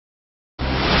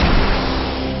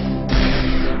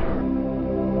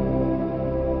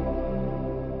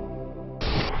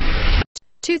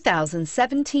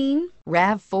2017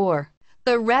 RAV4.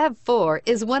 The RAV4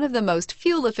 is one of the most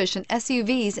fuel-efficient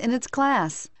SUVs in its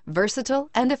class. Versatile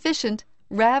and efficient,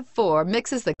 RAV4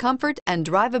 mixes the comfort and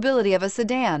drivability of a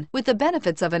sedan with the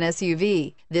benefits of an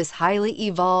SUV. This highly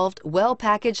evolved,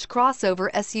 well-packaged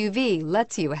crossover SUV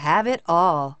lets you have it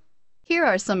all. Here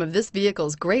are some of this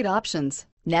vehicle's great options: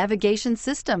 navigation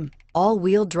system,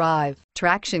 all-wheel drive,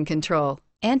 traction control,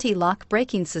 anti-lock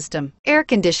braking system, air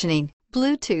conditioning,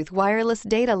 Bluetooth wireless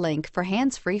data link for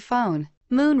hands-free phone,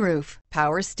 moonroof,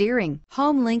 power steering,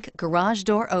 home link garage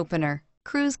door opener,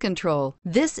 cruise control.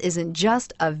 This isn't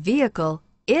just a vehicle,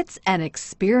 it's an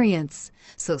experience.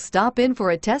 So stop in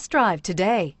for a test drive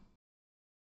today.